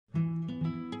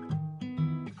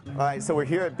All right, so we're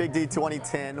here at Big D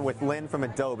 2010 with Lynn from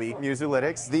Adobe,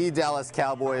 Musalytics, the Dallas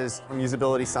Cowboys from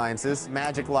Usability Sciences,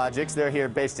 Magic Logics, they're here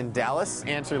based in Dallas,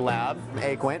 Answer Lab,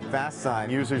 Aquent, FastSign,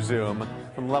 UserZoom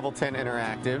from Level 10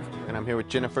 Interactive, and I'm here with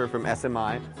Jennifer from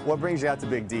SMI. What brings you out to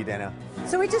Big D, Dana?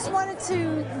 So we just wanted to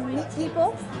meet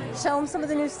people, show them some of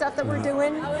the new stuff that we're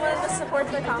doing. We wanted to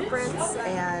support the conference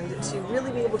and to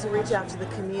really be able to reach out to the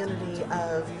community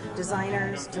of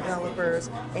designers, developers,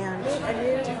 and a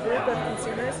new group of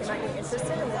consumers who might be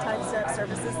interested in the types of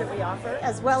services that we offer.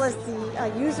 As well as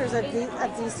the users of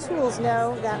these tools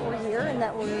know that we're here and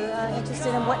that we're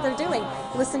interested in what they're doing.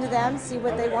 Listen to them, see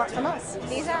what they want from us.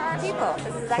 These are our people.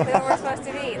 This is exactly what we're supposed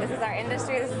to be. This is our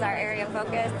industry. This is our area of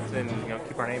focus. And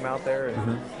keep our name out there.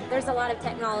 There's a lot of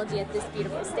technology at this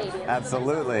beautiful stadium.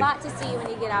 Absolutely. A lot to see when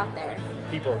you get out there.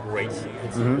 People are great.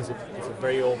 It's a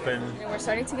very open. And we're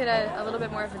starting to get a little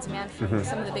bit more of a demand from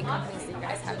some of the big companies that you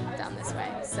guys haven't done this way.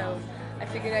 So I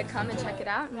figured I'd come and check it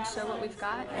out and show what we've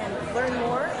got. And learn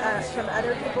more from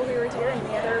other people who are here and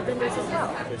the other vendors as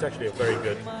well. It's actually a very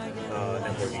good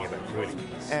networking event, really.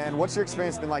 And what's your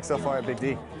experience been like so far at Big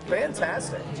D?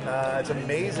 Fantastic. It's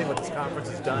amazing what this conference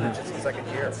has done in just the second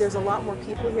year. there's a lot more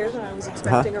people here than I was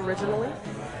expecting originally.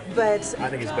 But I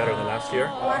think it's better than last year. A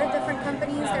lot of different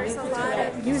companies. There's a lot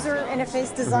of User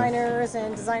interface designers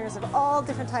and designers of all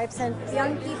different types, and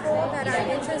young people that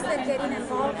are interested in getting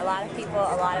involved. A lot of people,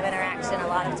 a lot of interaction, a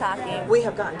lot of talking. we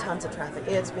have gotten tons of traffic.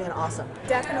 It's been awesome.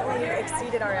 Definitely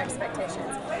exceeded our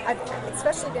expectations. I've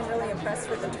especially been really impressed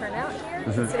with the turnout here,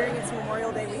 considering it's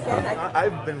Memorial Day weekend.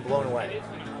 I've been blown away.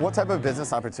 What type of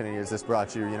business opportunity has this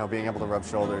brought you, being able to rub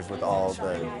shoulders with all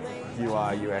the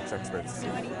UI, UX experts?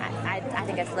 I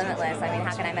think it's limitless. I mean,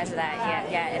 how can I measure that?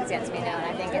 Yeah, it's yet to be known.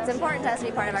 I think it's important to us to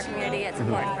be part of our community. It's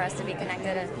important for us to be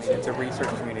connected. It's a research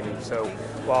community. So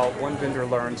while one vendor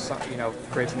learns,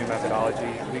 creates a new methodology,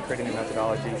 we create a new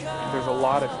methodology. There's a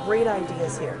lot of Great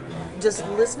ideas here. Just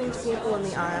listening to people in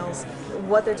the aisles,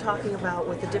 what they're talking about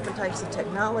with the different types of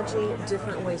technology,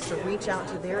 different ways to reach out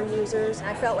to their users.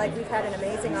 I felt like we've had an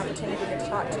amazing opportunity to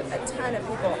talk to a ton of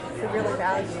people who really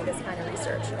value this kind of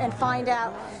research. and find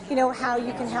out, how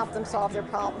you can help them solve their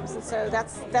problems. And so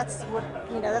that's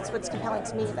what's compelling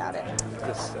to me about it.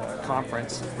 this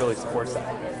conference really supports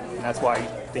that. And that's why I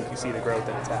think you see the growth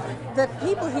that it's had. The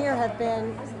people here have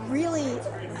been really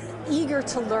eager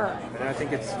to learn. And I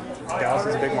think Dallas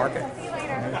is a big market.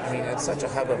 I mean, it's such a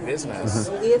hub of business.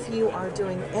 If you are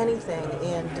doing anything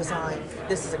in design,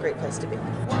 this is a great place to be.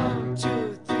 1, 2